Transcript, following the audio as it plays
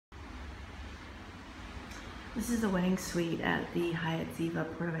This is the wedding suite at the Hyatt Ziva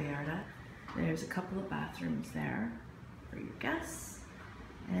Puerto Vallarta. There's a couple of bathrooms there for your guests.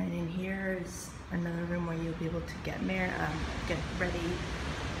 And in here is another room where you'll be able to get ready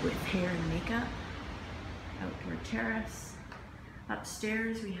with hair and makeup. Outdoor terrace.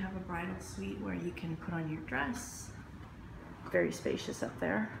 Upstairs we have a bridal suite where you can put on your dress. Very spacious up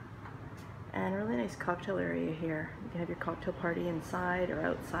there. And a really nice cocktail area here. You can have your cocktail party inside or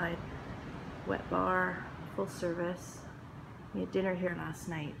outside. Wet bar, full service. We had dinner here last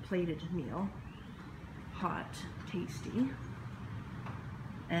night, plated meal. Hot, tasty.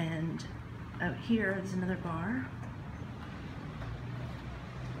 And out here there's another bar.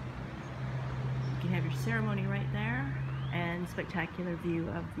 You can have your ceremony right there and spectacular view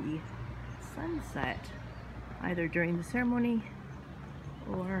of the sunset, either during the ceremony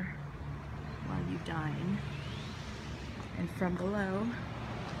or while you dine. And from below,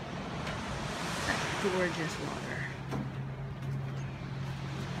 that gorgeous water.